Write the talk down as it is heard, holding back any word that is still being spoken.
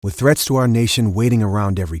With threats to our nation waiting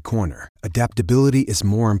around every corner, adaptability is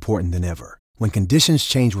more important than ever. When conditions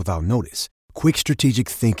change without notice, quick strategic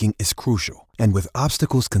thinking is crucial. And with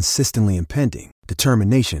obstacles consistently impending,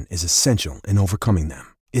 determination is essential in overcoming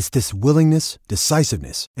them. It's this willingness,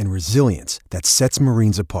 decisiveness, and resilience that sets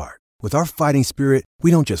Marines apart. With our fighting spirit, we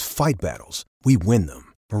don't just fight battles, we win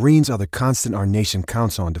them. Marines are the constant our nation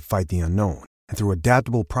counts on to fight the unknown. And through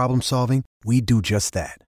adaptable problem solving, we do just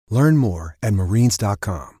that. Learn more at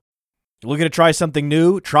marines.com. Looking to try something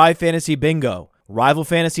new? Try Fantasy Bingo.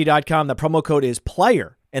 RivalFantasy.com, the promo code is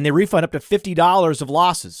PLAYER, and they refund up to $50 of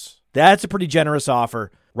losses. That's a pretty generous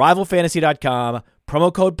offer. RivalFantasy.com,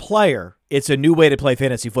 promo code PLAYER. It's a new way to play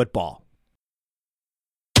fantasy football.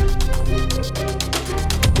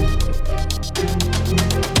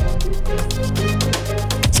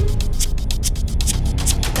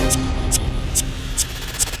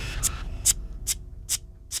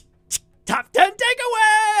 Top 10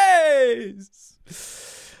 takeaways!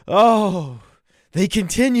 Oh, they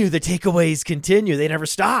continue. The takeaways continue. They never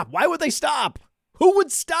stop. Why would they stop? Who would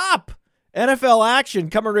stop? NFL action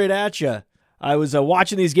coming right at you. I was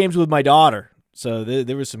watching these games with my daughter, so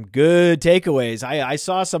there was some good takeaways. I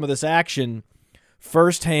saw some of this action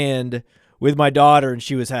firsthand with my daughter, and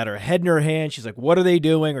she had her head in her hand. She's like, what are they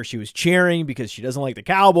doing? Or she was cheering because she doesn't like the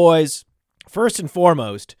Cowboys. First and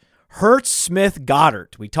foremost, Hurts, Smith,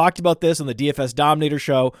 Goddard. We talked about this on the DFS Dominator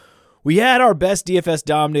show. We had our best DFS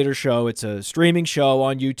Dominator show. It's a streaming show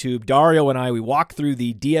on YouTube. Dario and I, we walk through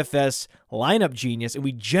the DFS lineup genius, and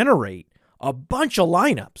we generate a bunch of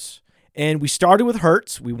lineups. And we started with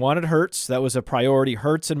Hurts. We wanted Hurts. That was a priority.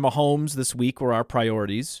 Hurts and Mahomes this week were our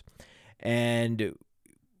priorities. And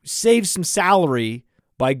saved some salary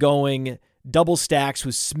by going double stacks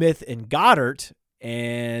with Smith and Goddard.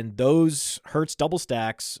 And those Hurts double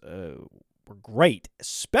stacks were great,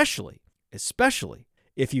 especially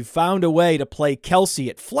if you found a way to play Kelsey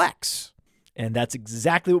at flex. And that's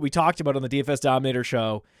exactly what we talked about on the DFS Dominator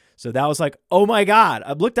show. So that was like, oh my God.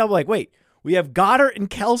 I looked up like, wait, we have Goddard and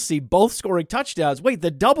Kelsey both scoring touchdowns. Wait,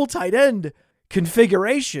 the double tight end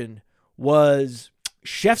configuration was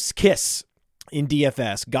chef's kiss in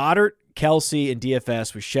DFS. Goddard, Kelsey, and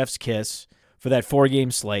DFS was chef's kiss for that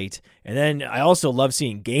 4-game slate. And then I also love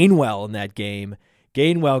seeing Gainwell in that game.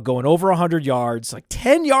 Gainwell going over 100 yards, like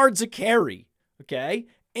 10 yards a carry, okay?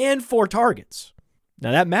 And 4 targets.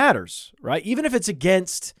 Now that matters, right? Even if it's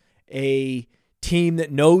against a team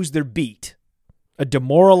that knows their beat, a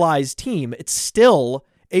demoralized team, it's still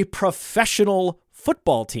a professional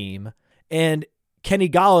football team. And Kenny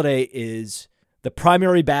Golladay is the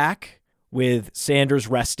primary back with Sanders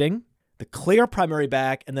resting, the clear primary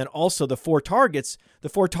back, and then also the 4 targets. The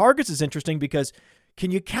 4 targets is interesting because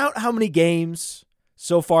can you count how many games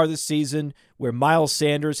so far this season where Miles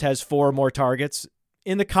Sanders has 4 or more targets?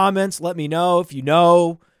 In the comments, let me know. If you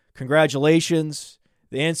know, congratulations.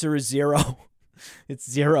 The answer is 0. It's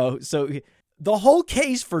 0. So the whole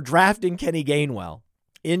case for drafting Kenny Gainwell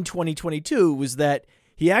in 2022 was that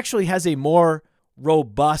he actually has a more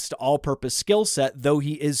robust all-purpose skill set, though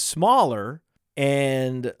he is smaller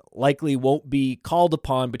and likely won't be called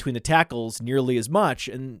upon between the tackles nearly as much.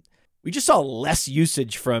 And we just saw less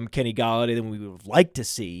usage from Kenny Golladay than we would have liked to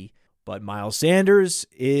see. But Miles Sanders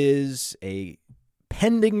is a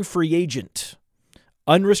pending free agent,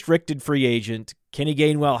 unrestricted free agent. Kenny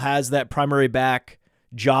Gainwell has that primary back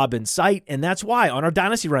job in sight, and that's why on our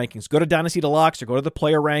Dynasty rankings, go to Dynasty Deluxe or go to the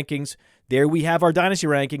player rankings. There we have our Dynasty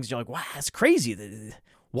rankings. You're like, wow, that's crazy.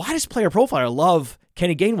 Why does Player Profiler love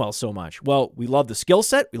Kenny Gainwell so much? Well, we love the skill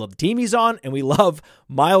set, we love the team he's on, and we love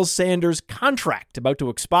Miles Sanders' contract about to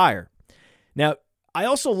expire. Now, I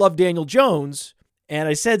also love Daniel Jones, and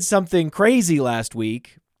I said something crazy last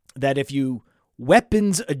week that if you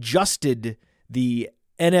weapons adjusted the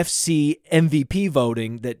NFC MVP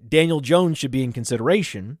voting, that Daniel Jones should be in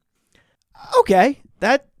consideration. Okay,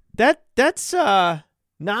 that's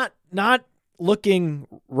not looking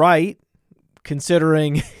right,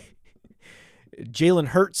 considering Jalen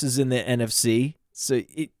Hurts is in the NFC. So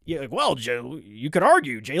you're like, well, you could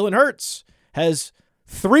argue Jalen Hurts has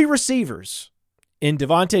 3 receivers in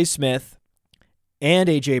Devontae Smith and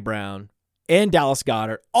A.J. Brown and Dallas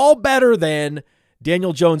Goedert, all better than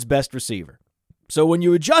Daniel Jones' best receiver. So when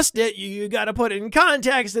you adjust it, you got to put it in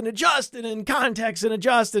context and adjust it in context and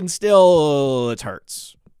adjust, and still it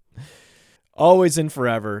hurts. Always and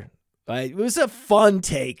forever. It was a fun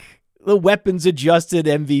take. The weapons adjusted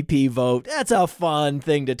MVP vote. That's a fun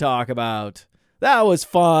thing to talk about. That was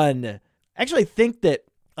fun. Actually, I think that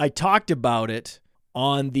I talked about it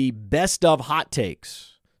on the best of hot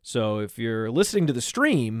takes. So if you're listening to the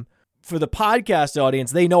stream, for the podcast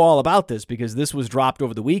audience, they know all about this because this was dropped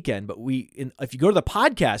over the weekend. But if you go to the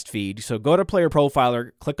podcast feed, so go to Player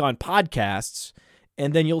Profiler, click on podcasts,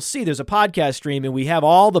 and then you'll see there's a podcast stream, and we have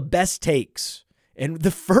all the best takes. And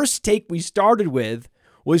the first take we started with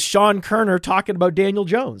was Sean Kerner talking about Daniel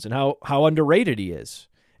Jones and how underrated he is.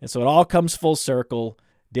 And so it all comes full circle.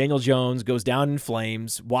 Daniel Jones goes down in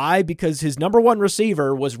flames. Why? Because his number one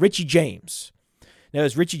receiver was Richie James. Now,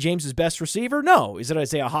 is Richie James his best receiver? No. Is it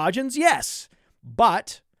Isaiah Hodgins? Yes.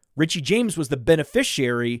 But Richie James was the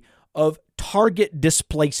beneficiary of target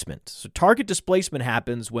displacement. So target displacement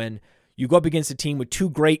happens when you go up against a team with two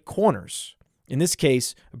great corners. In this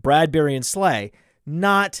case, Bradbury and Slay.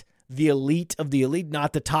 Not the elite of the elite,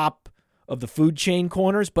 not the top of the food chain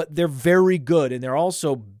corners, but they're very good, and they're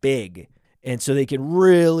also big. And so they can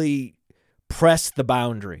really press the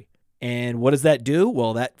boundary. And what does that do?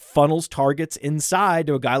 Well, that funnels targets inside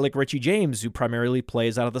to a guy like Richie James, who primarily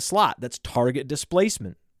plays out of the slot. That's target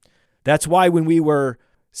displacement. That's why when we were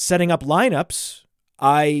setting up lineups,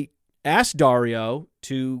 I asked Dario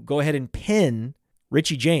to go ahead and pin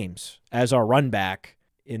Richie James as our run back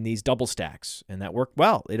in these double stacks. And that worked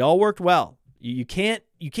well. It all worked well. You can't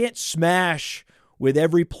smash with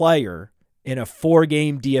every player in a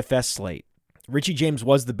 4-game DFS slate. Richie James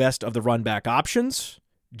was the best of the run back options.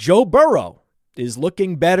 Joe Burrow is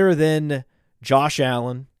looking better than Josh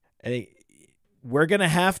Allen. We're going to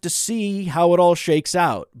have to see how it all shakes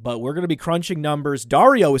out, but we're going to be crunching numbers.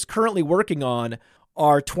 Dario is currently working on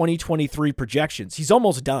our 2023 projections. He's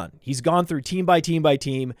almost done. He's gone through team by team by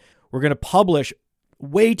team. We're going to publish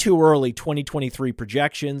way too early 2023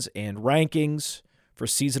 projections and rankings for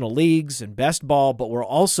seasonal leagues and best ball, but we're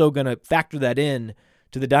also going to factor that in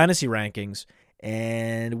to the dynasty rankings.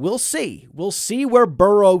 And we'll see. We'll see where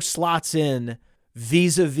Burrow slots in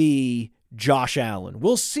vis-a-vis Josh Allen.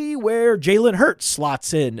 We'll see where Jalen Hurts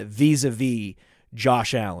slots in vis-a-vis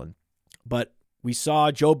Josh Allen. But we saw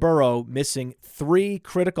Joe Burrow missing 3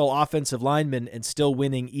 critical offensive linemen and still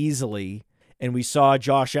winning easily. And we saw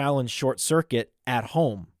Josh Allen short circuit at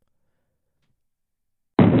home.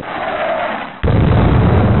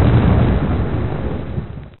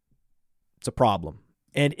 It's a problem.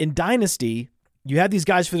 And in Dynasty, you have these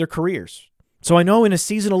guys for their careers. So I know in a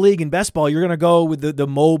seasonal league in best ball, you're going to go with the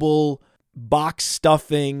mobile,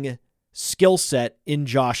 box-stuffing skill set in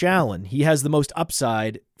Josh Allen. He has the most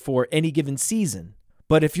upside for any given season.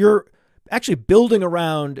 But if you're actually building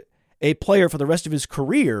around a player for the rest of his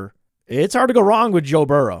career, it's hard to go wrong with Joe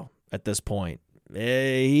Burrow at this point.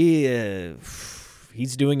 He's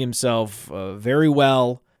doing himself very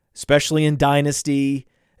well, especially in Dynasty.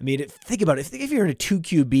 I mean, think about it. If you're in a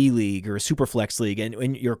 2QB league or a Superflex league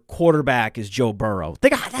and your quarterback is Joe Burrow,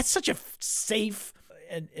 that's such a safe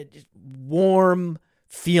and warm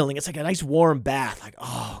feeling. It's like a nice warm bath. Like,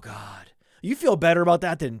 oh, God. You feel better about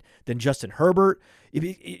that than Justin Herbert.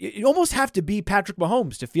 You almost have to be Patrick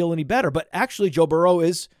Mahomes to feel any better. But actually, Joe Burrow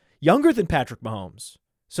is younger than Patrick Mahomes.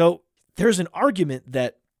 So there's an argument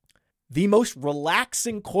that the most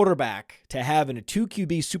relaxing quarterback to have in a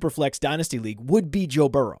 2QB Superflex Dynasty League would be Joe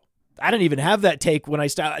Burrow. I didn't even have that take when I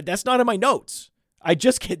started. That's not in my notes. I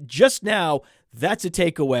just now, that's a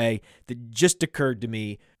takeaway that just occurred to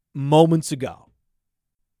me moments ago.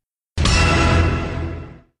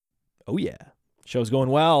 Oh, yeah. Show's going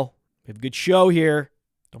well. We have a good show here.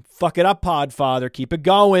 Don't fuck it up, Podfather. Keep it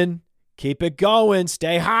going. Keep it going.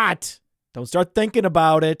 Stay hot. Don't start thinking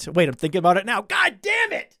about it. Wait, I'm thinking about it now. God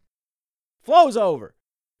damn it. Flow's over.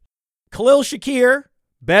 Khalil Shakir,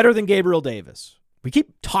 better than Gabriel Davis. We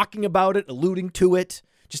keep talking about it, alluding to it.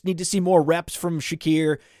 Just need to see more reps from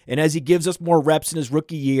Shakir. And as he gives us more reps in his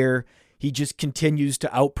rookie year, he just continues to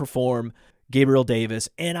outperform Gabriel Davis.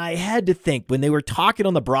 And I had to think, when they were talking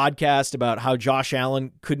on the broadcast about how Josh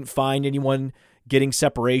Allen couldn't find anyone getting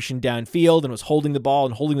separation downfield and was holding the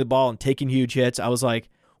ball and taking huge hits, I was like,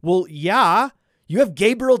 well, yeah. You have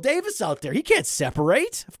Gabriel Davis out there. He can't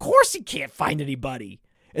separate. Of course he can't find anybody.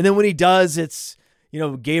 And then when he does, it's,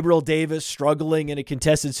 Gabriel Davis struggling in a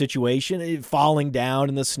contested situation, falling down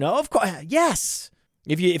in the snow. Of course, yes.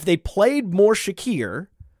 If they played more Shakir,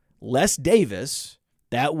 less Davis,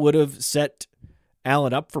 that would have set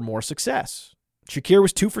Allen up for more success. Shakir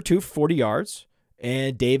was 2 for 2 for 40 yards,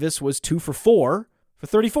 and Davis was 2 for 4 for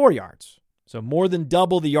 34 yards. So more than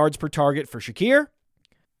double the yards per target for Shakir.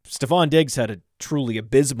 Stephon Diggs had a truly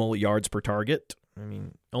abysmal yards per target. I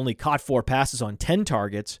mean, only caught 4 passes on 10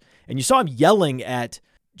 targets. And you saw him yelling at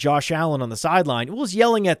Josh Allen on the sideline. It was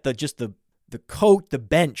yelling at the coach, the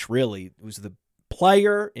bench, really. It was the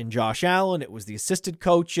player in Josh Allen. It was the assistant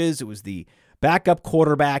coaches. It was the backup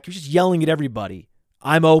quarterback. He was just yelling at everybody.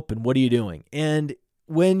 I'm open. What are you doing? And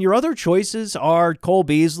when your other choices are Cole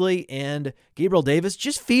Beasley and Gabriel Davis,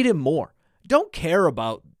 just feed him more. Don't care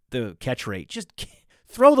about the catch rate. Just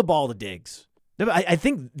throw the ball to Diggs. I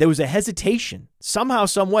think there was a hesitation somehow,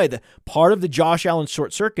 some way. The part of the Josh Allen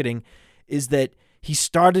short-circuiting is that he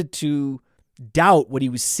started to doubt what he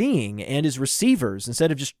was seeing and his receivers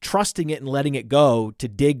instead of just trusting it and letting it go to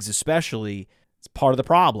Diggs especially. It's part of the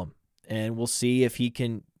problem. And we'll see if he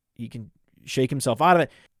can shake himself out of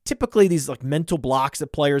it. Typically, these like mental blocks that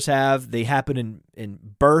players have, they happen in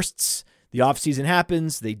bursts. The offseason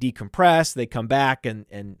happens, they decompress, they come back.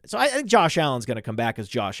 And so I think Josh Allen's going to come back as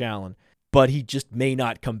Josh Allen, but he just may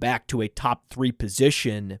not come back to a top 3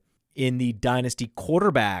 position in the dynasty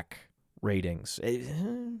quarterback ratings.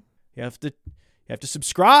 You have to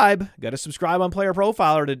subscribe. Got to subscribe on Player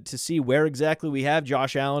Profiler to see where exactly we have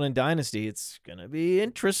Josh Allen in dynasty. It's going to be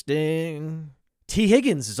interesting. T.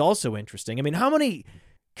 Higgins is also interesting. I mean, how many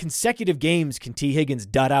consecutive games can T. Higgins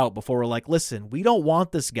dud out before we're like, listen, we don't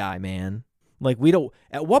want this guy, man. Like, we don't.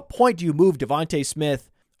 At what point do you move Devontae Smith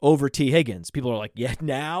over T. Higgins? People are like, yeah,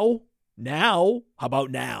 now? Now? How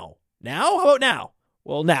about now? Now? How about now?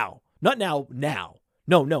 Well, now. Not now, now.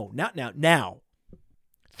 No, not now, now.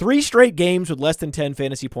 3 straight games with less than 10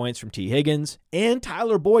 fantasy points from T. Higgins, and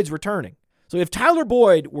Tyler Boyd's returning. So if Tyler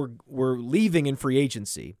Boyd were leaving in free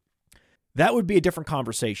agency, that would be a different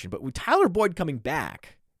conversation. But with Tyler Boyd coming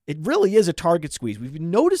back, it really is a target squeeze. We've been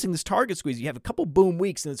noticing this target squeeze. You have a couple boom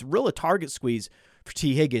weeks, and it's really a target squeeze for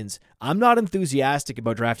T. Higgins. I'm not enthusiastic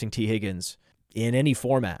about drafting T. Higgins in any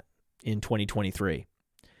format in 2023.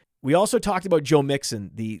 We also talked about Joe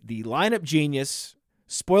Mixon, the lineup genius.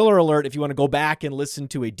 Spoiler alert, if you want to go back and listen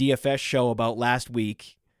to a DFS show about last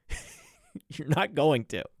week, you're not going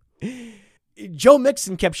to. Joe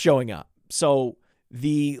Mixon kept showing up. So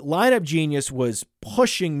the lineup genius was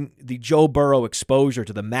pushing the Joe Burrow exposure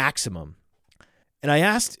to the maximum. And I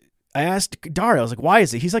asked Dario, I was like, why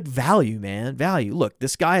is it? He's like, value, man, value. Look,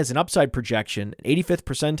 this guy has an upside projection, an 85th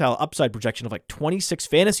percentile upside projection of like 26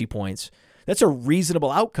 fantasy points. That's a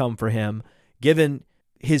reasonable outcome for him, given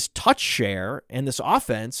his touch share and this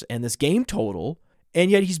offense and this game total.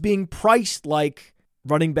 And yet he's being priced like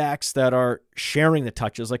running backs that are sharing the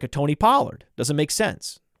touches like a Tony Pollard. Doesn't make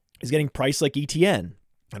sense. He's getting priced like ETN.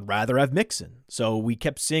 I'd rather have Mixon. So we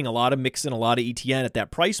kept seeing a lot of Mixon, a lot of ETN at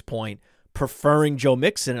that price point, preferring Joe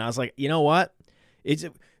Mixon. And I was like, you know what? There's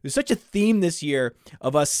such a theme this year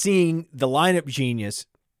of us seeing the lineup genius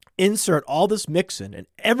insert all this Mixon and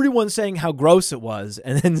everyone saying how gross it was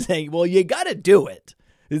and then saying, well, you got to do it.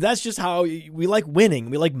 That's just how we like winning.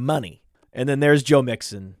 We like money. And then there's Joe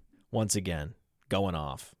Mixon once again going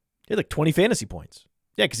off. He had like 20 fantasy points.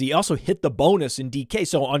 Yeah, because he also hit the bonus in DK.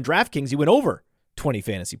 So on DraftKings, he went over 20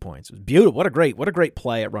 fantasy points. It was beautiful. What a great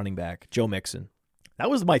play at running back, Joe Mixon. That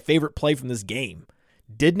was my favorite play from this game.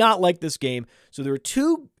 Did not like this game. So there were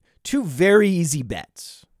two very easy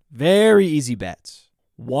bets. Very easy bets.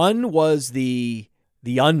 One was the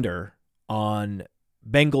under on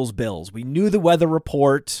Bengals Bills. We knew the weather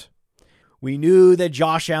report. We knew that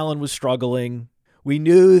Josh Allen was struggling. We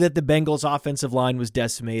knew that the Bengals offensive line was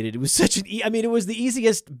decimated. It was it was the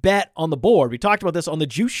easiest bet on the board. We talked about this on the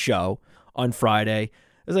Juice Show on Friday. It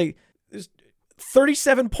was like, there's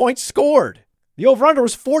 37 points scored. The over-under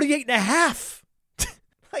was 48.5.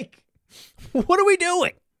 Like, what are we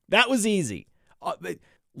doing? That was easy.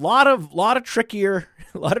 Lot of trickier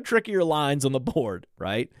lines on the board,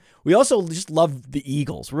 right? We also just love the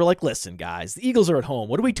Eagles. We're like, listen, guys, the Eagles are at home.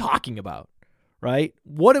 What are we talking about, right?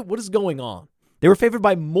 What is going on? They were favored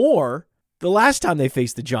by more the last time they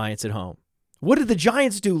faced the Giants at home. What did the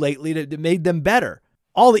Giants do lately that made them better?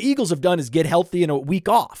 All the Eagles have done is get healthy and a week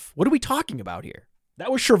off. What are we talking about here?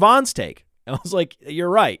 That was Shervan's take. And I was like, you're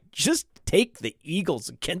right. Just take the Eagles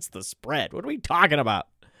against the spread. What are we talking about?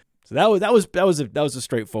 So that was a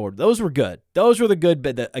straightforward. Those were good. Those were the good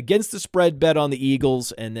bet. The against the spread bet on the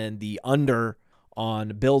Eagles and then the under on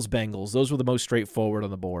Bills Bengals. Those were the most straightforward on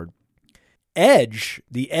the board. Edge,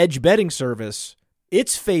 the Edge betting service,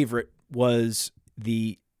 its favorite was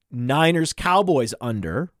the Niners Cowboys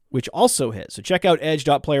under, which also hit. So check out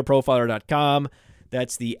edge.playerprofiler.com.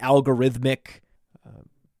 That's the algorithmic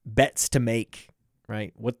bets to make,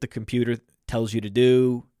 right? What the computer tells you to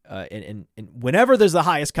do. And whenever there's the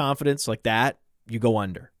highest confidence like that, you go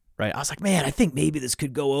under, right? I was like, man, I think maybe this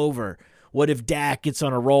could go over. What if Dak gets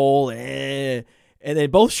on a roll? And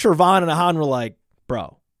then both Shervan and Ahan were like,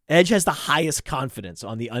 bro, Edge has the highest confidence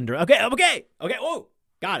on the under. Okay. Whoa,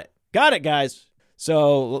 got it, guys.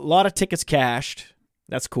 So a lot of tickets cashed.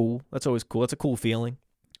 That's cool. That's always cool. That's a cool feeling.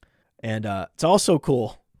 And it's also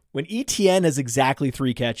cool when ETN has exactly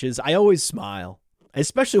 3 catches. I always smile.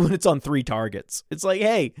 especially when it's on 3 targets. It's like,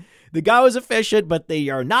 hey, the guy was efficient, but they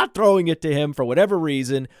are not throwing it to him for whatever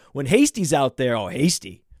reason. When Hasty's out there,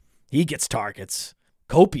 Hasty, he gets targets.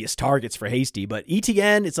 Copious targets for Hasty. But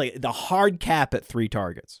ETN, it's like the hard cap at 3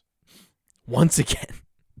 targets. Once again,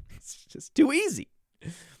 it's just too easy.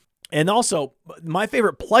 And also, my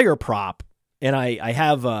favorite player prop, and I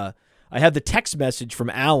have the text message from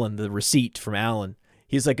Alan, the receipt from Alan.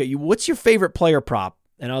 He's like, what's your favorite player prop?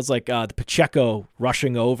 And I was like, the Pacheco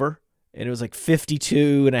rushing over. And it was like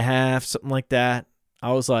 52.5, something like that.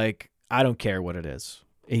 I was like, I don't care what it is.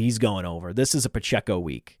 He's going over. This is a Pacheco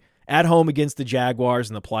week. At home against the Jaguars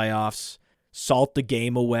in the playoffs, salt the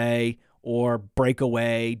game away or break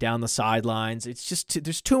away down the sidelines. It's just,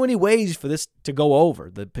 there's too many ways for this to go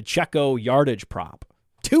over. The Pacheco yardage prop.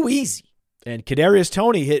 Too easy. And Kadarius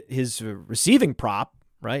Toney hit his receiving prop,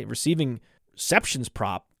 right? Receiving receptions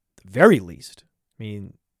prop, at the very least. I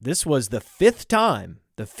mean, this was the fifth time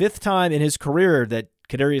in his career that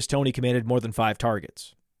Kadarius Toney commanded more than 5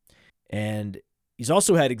 targets. And he's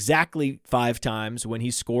also had exactly 5 times when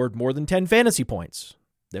he scored more than 10 fantasy points.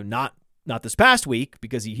 They're not this past week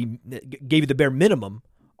because he gave you the bare minimum.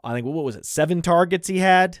 I think, what was it, 7 targets he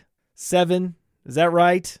had? 7? Is that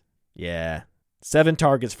right? Yeah. 7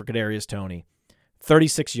 targets for Kadarius Toney.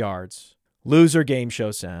 36 yards. Loser game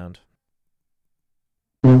show sound.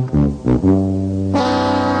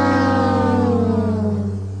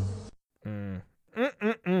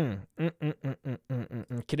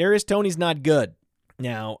 Kadarius Toney's not good.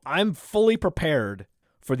 Now, I'm fully prepared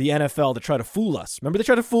for the NFL to try to fool us. Remember they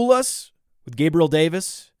tried to fool us with Gabriel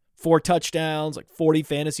Davis? 4 touchdowns, like 40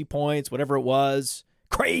 fantasy points, whatever it was.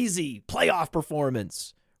 Crazy playoff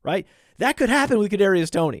performance, right? That could happen with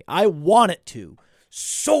Kadarius Toney. I want it to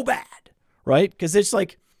so bad, right? Because it's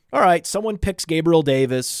like, all right, someone picks Gabriel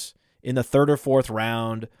Davis in the 3rd or 4th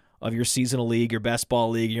round of your seasonal league, your best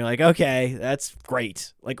ball league, and you're like, okay, that's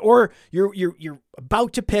great. Like, or you're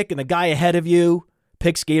about to pick, and the guy ahead of you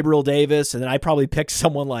picks Gabriel Davis, and then I probably pick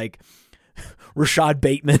someone like Rashad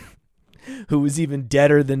Bateman, who was even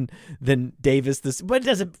deader than Davis. But it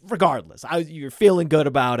doesn't. Regardless, you're feeling good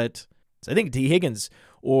about it. So I think T. Higgins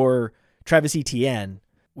or Travis Etienne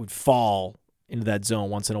would fall into that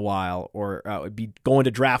zone once in a while, or would be going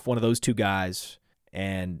to draft one of those 2 guys,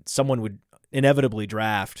 and someone would inevitably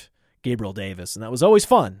draft Gabriel Davis, and that was always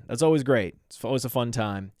fun. That's always great. It's always a fun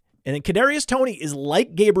time. And then Kadarius Toney is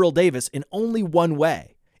like Gabriel Davis in only one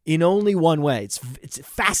way. It's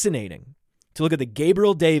fascinating to look at the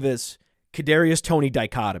Gabriel Davis Kadarius Toney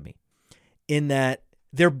dichotomy, in that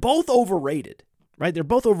they're both overrated, right? They're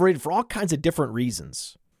both overrated for all kinds of different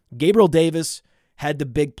reasons. Gabriel Davis had the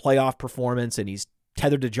big playoff performance, and he's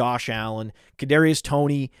tethered to Josh Allen. Kadarius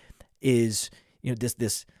Toney is,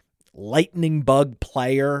 this lightning bug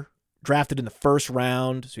player drafted in the 1st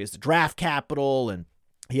round. So he has the draft capital and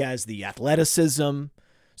he has the athleticism.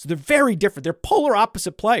 So they're very different. They're polar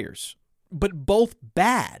opposite players, but both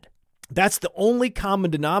bad. That's the only common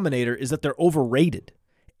denominator, is that they're overrated.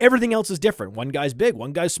 Everything else is different. One guy's big,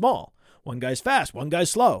 one guy's small, one guy's fast, one guy's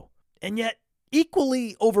slow, and yet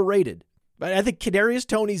equally overrated. But I think Kadarius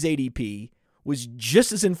Toney's ADP was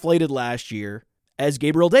just as inflated last year as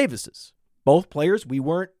Gabriel Davis's. Both players we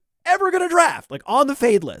weren't ever going to draft, like on the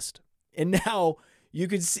fade list. And now you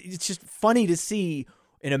can see, it's just funny to see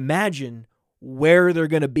and imagine where they're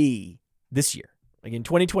going to be this year. Like in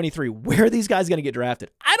 2023, where are these guys going to get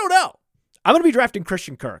drafted? I don't know. I'm going to be drafting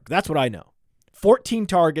Christian Kirk. That's what I know. 14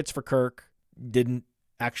 targets for Kirk. Didn't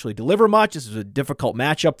actually deliver much. This was a difficult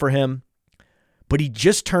matchup for him. But he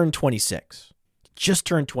just turned 26.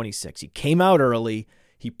 He came out early.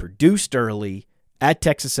 He produced early at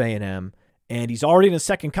Texas A&M. And he's already in a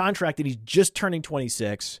second contract, and he's just turning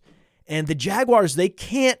 26. And the Jaguars, they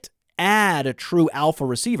can't add a true alpha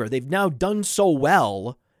receiver. They've now done so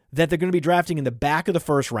well that they're going to be drafting in the back of the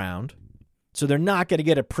 1st round. So they're not going to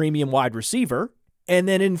get a premium wide receiver. And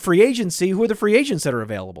then in free agency, who are the free agents that are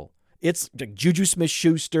available? It's like Juju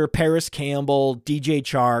Smith-Schuster, Paris Campbell, DJ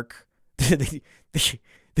Chark.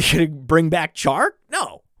 They should bring back Chark?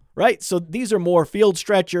 No, right? So these are more field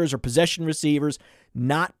stretchers or possession receivers,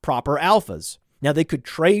 not proper alphas. Now, they could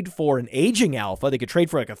trade for an aging alpha. They could trade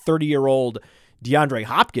for like a 30-year-old DeAndre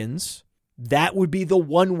Hopkins. That would be the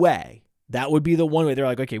one way. They're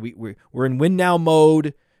like, okay, we're in win now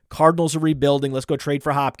mode. Cardinals are rebuilding. Let's go trade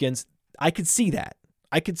for Hopkins. I could see that.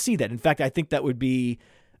 In fact, I think that would be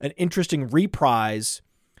an interesting reprise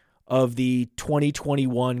of the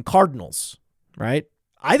 2021 Cardinals, right?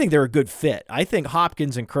 I think they're a good fit. I think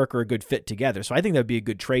Hopkins and Kirk are a good fit together. So I think that would be a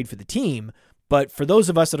good trade for the team. But for those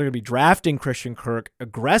of us that are going to be drafting Christian Kirk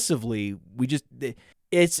aggressively,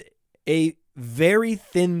 it's a very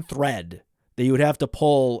thin thread that you would have to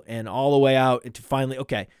pull and all the way out to finally,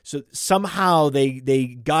 okay, so somehow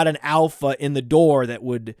they got an alpha in the door that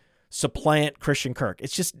would supplant Christian Kirk.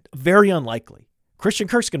 It's just very unlikely. Christian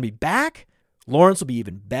Kirk's going to be back. Lawrence will be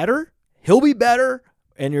even better. He'll be better.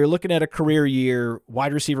 And you're looking at a career year,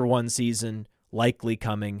 wide receiver 1 season likely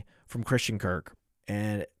coming from Christian Kirk.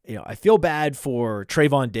 And, I feel bad for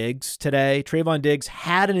Trayvon Diggs today. Trayvon Diggs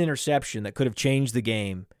had an interception that could have changed the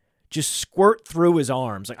game. Just squirt through his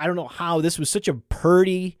arms. Like, I don't know how this was such a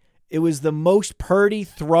Purdy. It was the most Purdy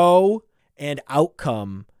throw and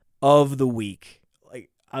outcome of the week. Like,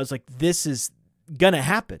 I was like, this is going to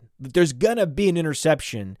happen. There's going to be an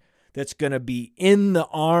interception that's going to be in the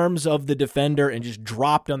arms of the defender and just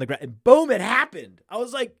dropped on the ground. And boom, it happened. I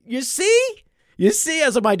was like, you see?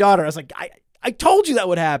 As of my daughter, I was like, I told you that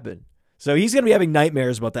would happen. So he's going to be having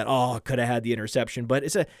nightmares about that. Oh, could have had the interception. But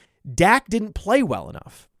Dak didn't play well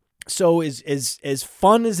enough. So as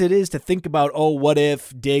fun as it is to think about, what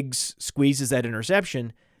if Diggs squeezes that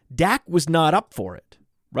interception, Dak was not up for it,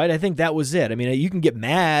 right? I think that was it. I mean, you can get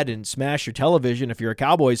mad and smash your television if you're a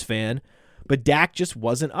Cowboys fan, but Dak just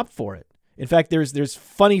wasn't up for it. In fact, there's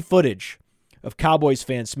funny footage of Cowboys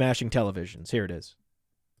fans smashing televisions. Here it is.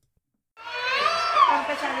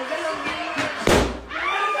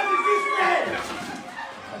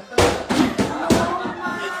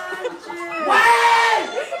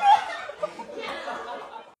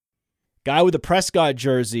 Guy with the Prescott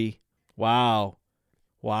jersey. Wow,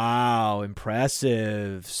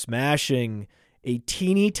 impressive. Smashing a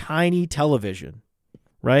teeny tiny television,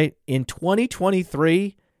 right? In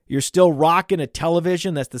 2023, you're still rocking a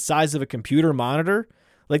television that's the size of a computer monitor.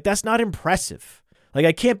 Like, that's not impressive. Like,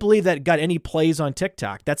 I can't believe that got any plays on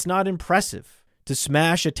TikTok. That's not impressive to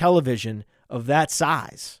smash a television of that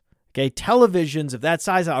size. Okay, televisions of that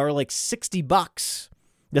size are like $60.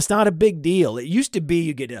 That's not a big deal. It used to be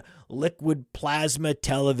you get a liquid plasma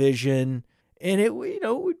television, and it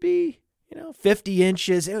would be 50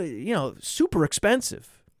 inches. Super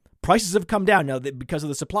expensive. Prices have come down now because of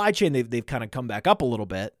the supply chain. They've kind of come back up a little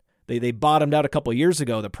bit. They bottomed out a couple of years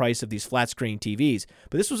ago, the price of these flat screen TVs.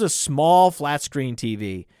 But this was a small flat screen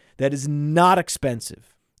TV that is not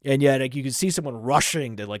expensive. And yet, you can see someone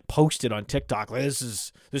rushing to post it on TikTok. Like, this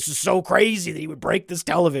is so crazy that he would break this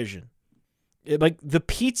television. The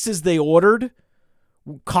pizzas they ordered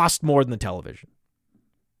cost more than the television.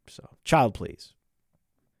 So, child, please.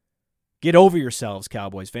 Get over yourselves,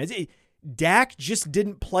 Cowboys fans. Dak just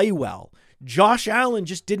didn't play well. Josh Allen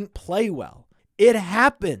just didn't play well. It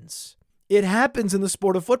happens. It happens in the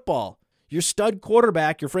sport of football. Your stud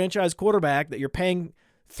quarterback, your franchise quarterback that you're paying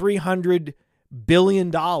 $300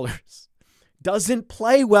 billion doesn't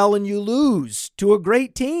play well and you lose to a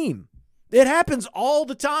great team. It happens all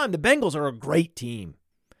the time. The Bengals are a great team.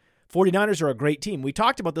 49ers are a great team. We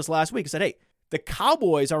talked about this last week. I said, hey, the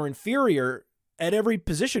Cowboys are inferior at every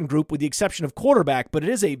position group with the exception of quarterback, but it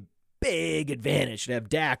is a big advantage to have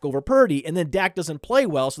Dak over Purdy, and then Dak doesn't play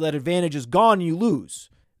well, so that advantage is gone and you lose.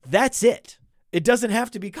 That's it. It doesn't have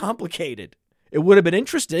to be complicated. It would have been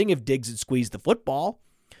interesting if Diggs had squeezed the football,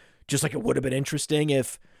 just like it would have been interesting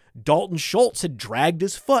if Dalton Schultz had dragged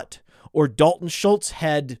his foot or Dalton Schultz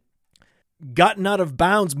had gotten out of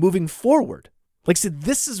bounds moving forward. Like I said,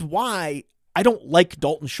 this is why I don't like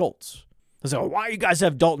Dalton Schultz. I was like, why do you guys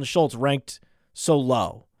have Dalton Schultz ranked so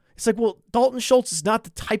low? It's like, well, Dalton Schultz is not the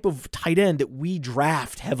type of tight end that we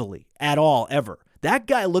draft heavily at all, ever. That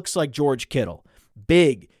guy looks like George Kittle.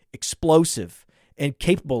 Big, explosive, and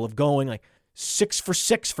capable of going 6 for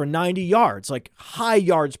 6 for 90 yards, high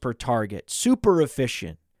yards per target, super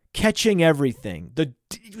efficient, catching everything.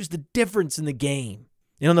 It was the difference in the game.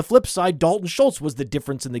 And on the flip side, Dalton Schultz was the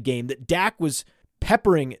difference in the game. That Dak was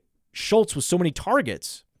peppering Schultz with so many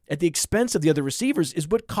targets at the expense of the other receivers is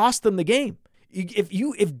what cost them the game.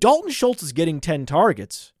 If Dalton Schultz is getting 10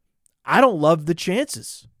 targets, I don't love the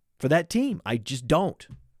chances for that team. I just don't.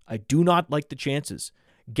 I do not like the chances.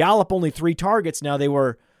 Gallup only 3 targets. Now they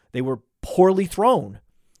were poorly thrown.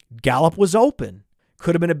 Gallup was open.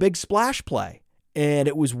 Could have been a big splash play. And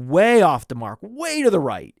it was way off the mark, way to the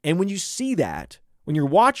right. And when you see that, when you're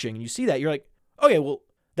watching and you see that, you're like, okay, well,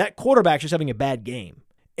 that quarterback's just having a bad game.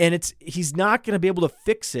 And he's not going to be able to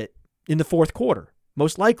fix it in the fourth quarter.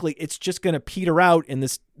 Most likely, it's just going to peter out and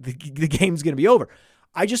the game's going to be over.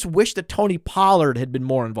 I just wish that Tony Pollard had been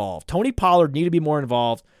more involved. Tony Pollard needed to be more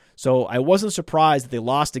involved, so I wasn't surprised that they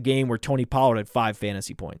lost a game where Tony Pollard had 5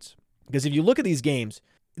 fantasy points. Because if you look at these games,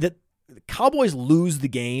 the Cowboys lose the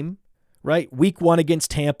game, right? Week 1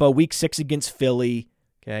 against Tampa, Week 6 against Philly,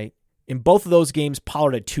 okay? In both of those games,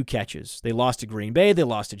 Pollard had 2 catches. They lost to Green Bay. They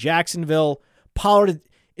lost to Jacksonville. Pollard,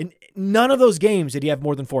 In none of those games did he have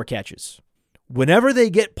more than 4 catches. Whenever they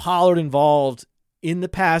get Pollard involved in the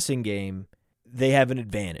passing game, they have an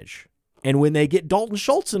advantage. And when they get Dalton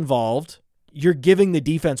Schultz involved, you're giving the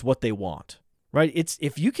defense what they want, right? It's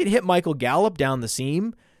if you can hit Michael Gallup down the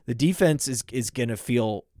seam, the defense is going to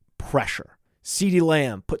feel pressure. CeeDee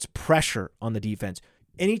Lamb puts pressure on the defense.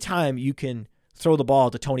 Anytime you can throw the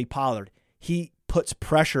ball to Tony Pollard, he puts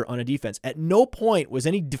pressure on a defense. At no point was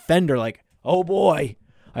any defender like, oh boy,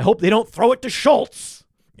 I hope they don't throw it to Schultz.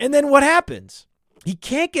 And then what happens? He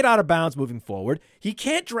can't get out of bounds moving forward. He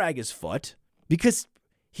can't drag his foot because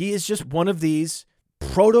he is just one of these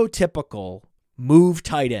prototypical move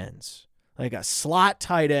tight ends, like a slot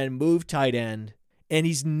tight end, move tight end. And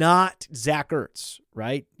he's not Zach Ertz,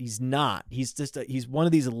 right? He's not. He's one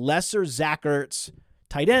of these lesser Zach Ertz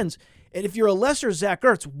tight ends. And if you're a lesser Zach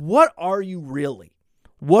Ertz, what are you really?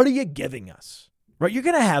 What are you giving us? Right? You're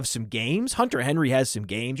going to have some games. Hunter Henry has some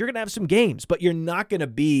games. You're going to have some games, but you're not going to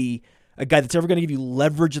be a guy that's ever going to give you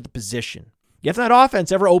leverage at the position. If that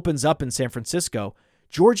offense ever opens up in San Francisco,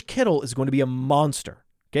 George Kittle is going to be a monster.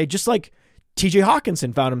 Okay, just like TJ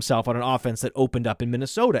Hawkinson found himself on an offense that opened up in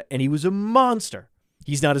Minnesota, and he was a monster.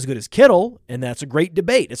 He's not as good as Kittle, and that's a great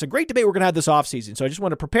debate. It's a great debate we're going to have this offseason. So I just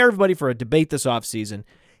want to prepare everybody for a debate this offseason.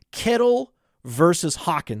 Kittle versus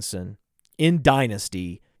Hawkinson in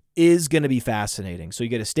Dynasty is going to be fascinating. So you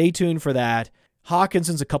got to stay tuned for that.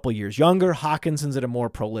 Hawkinson's a couple years younger. Hawkinson's at a more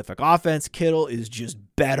prolific offense. Kittle is just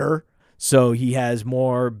better. So he has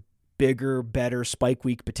more bigger, better spike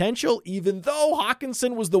week potential, even though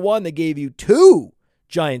Hawkinson was the one that gave you 2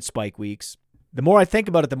 giant spike weeks. The more I think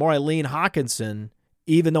about it, the more I lean Hawkinson,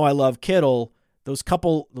 even though I love Kittle. Those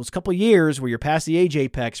couple years where you're past the age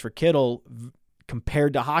apex for Kittle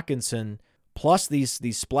compared to Hawkinson, plus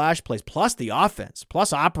these splash plays, plus the offense,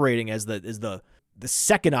 plus operating as the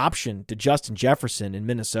second option to Justin Jefferson in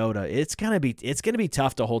Minnesota, it's gonna be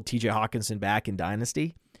tough to hold TJ Hawkinson back in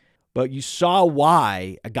Dynasty. But you saw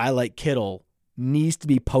why a guy like Kittle needs to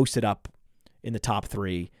be posted up in the top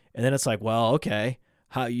 3, and then it's like, well, okay,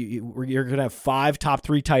 how you're gonna have 5 top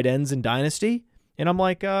 3 tight ends in Dynasty, and I'm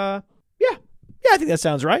like, yeah, I think that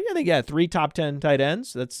sounds right. I think 3 top 10 tight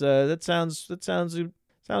ends. That sounds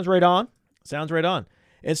right on. Sounds right on.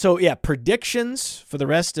 And so, yeah, predictions for the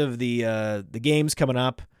rest of the games coming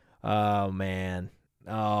up. Oh man,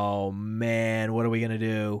 what are we gonna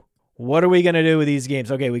do? What are we gonna do with these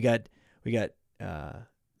games? Okay, we got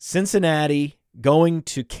Cincinnati going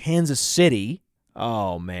to Kansas City.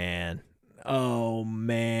 Oh man,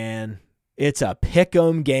 it's a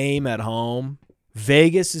pick'em game at home.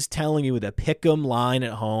 Vegas is telling you with a pick'em line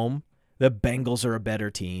at home, the Bengals are a better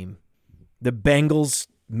team. The Bengals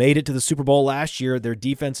made it to the Super Bowl last year. Their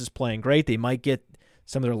defense is playing great. They might get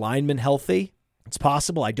some of their linemen healthy. It's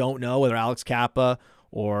possible. I don't know whether Alex Kappa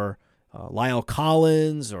or Lyle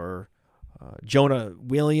Collins or Jonah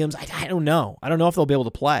Williams. I don't know. I don't know if they'll be able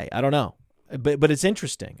to play. I don't know. But it's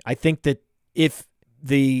interesting. I think that if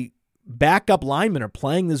the backup linemen are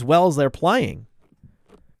playing as well as they're playing,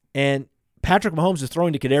 and Patrick Mahomes is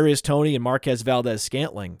throwing to Kadarius Toney and Marquez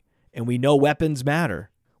Valdez-Scantling, and we know weapons matter.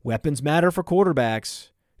 Weapons matter for quarterbacks.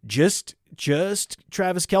 Just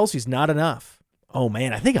Travis Kelce's not enough. Oh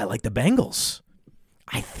man, I think I like the Bengals.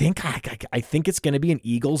 I think it's going to be an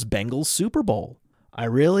Eagles-Bengals Super Bowl. I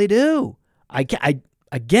really do. I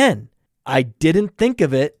didn't think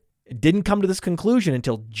of it. It didn't come to this conclusion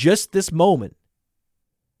until just this moment.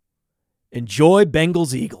 Enjoy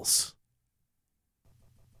Bengals-Eagles.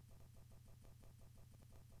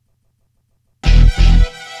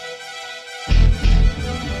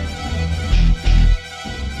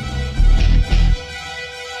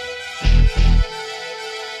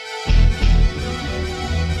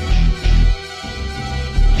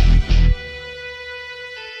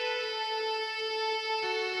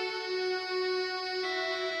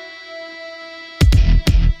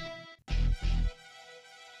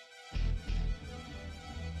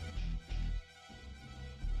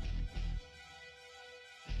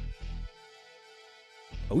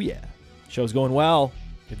 Oh, yeah. Show's going well.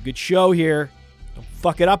 We have a good show here. Don't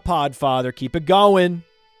fuck it up, Podfather. Keep it going.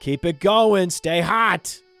 Keep it going. Stay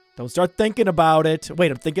hot. Don't start thinking about it. Wait,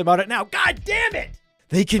 I'm thinking about it now. God damn it!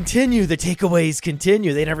 They continue. The takeaways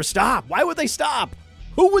continue. They never stop. Why would they stop?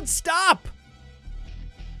 Who would stop?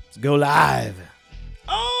 Let's go live.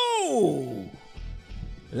 Oh!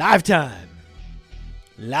 Live time.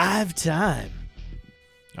 Live time.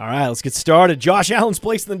 All right, let's get started. Josh Allen's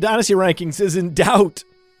place in the Dynasty rankings is in doubt.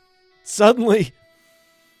 Suddenly.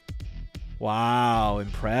 Wow,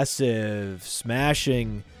 impressive.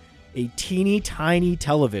 Smashing a teeny tiny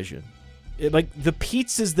television. Like the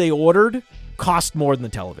pizzas they ordered cost more than the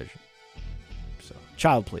television. So,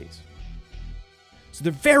 child please. So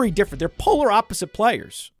they're very different. They're polar opposite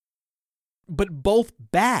players, but both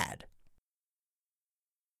bad.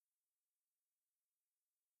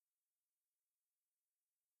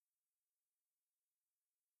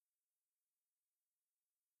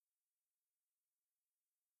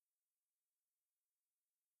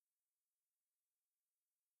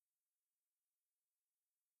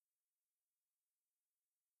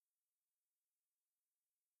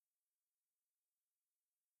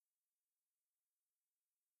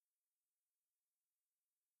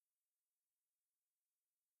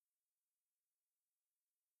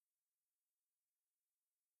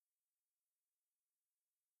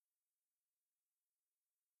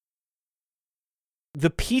 The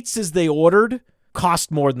pizzas they ordered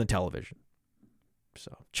cost more than the television.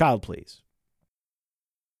 So, child please.